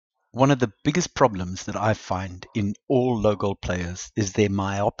One of the biggest problems that I find in all low-goal players is their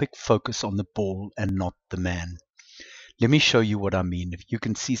myopic focus on the ball and not the man. Let me show you what I mean. If you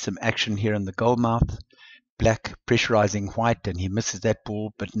can see some action here in the goal mouth, black pressurizing white, and he misses that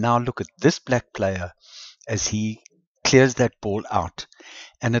ball. But now look at this black player as he clears that ball out.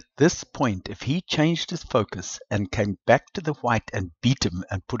 And at this point, if he changed his focus and came back to the white and beat him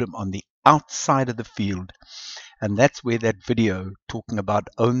and put him on the outside of the field, and that's where that video talking about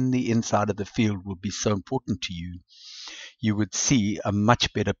own the inside of the field will be so important to you, you would see a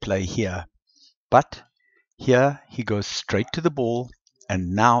much better play here. But here he goes straight to the ball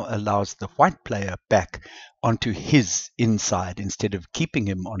and now allows the white player back onto his inside instead of keeping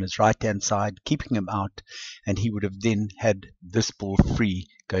him on his right hand side, keeping him out, and he would have then had this ball free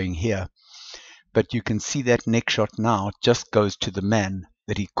going here. But you can see that next shot now just goes to the man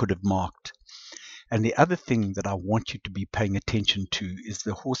that he could have marked. And the other thing that I want you to be paying attention to is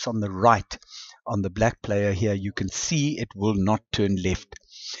the horse on the right, on the black player here. You can see it will not turn left.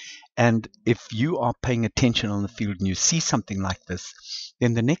 And if you are paying attention on the field and you see something like this,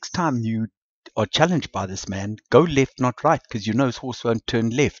 then the next time you are challenged by this man, go left, not right, because you know his horse won't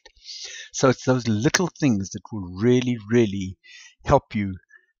turn left. So it's those little things that will really, really help you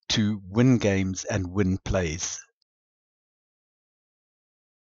to win games and win plays.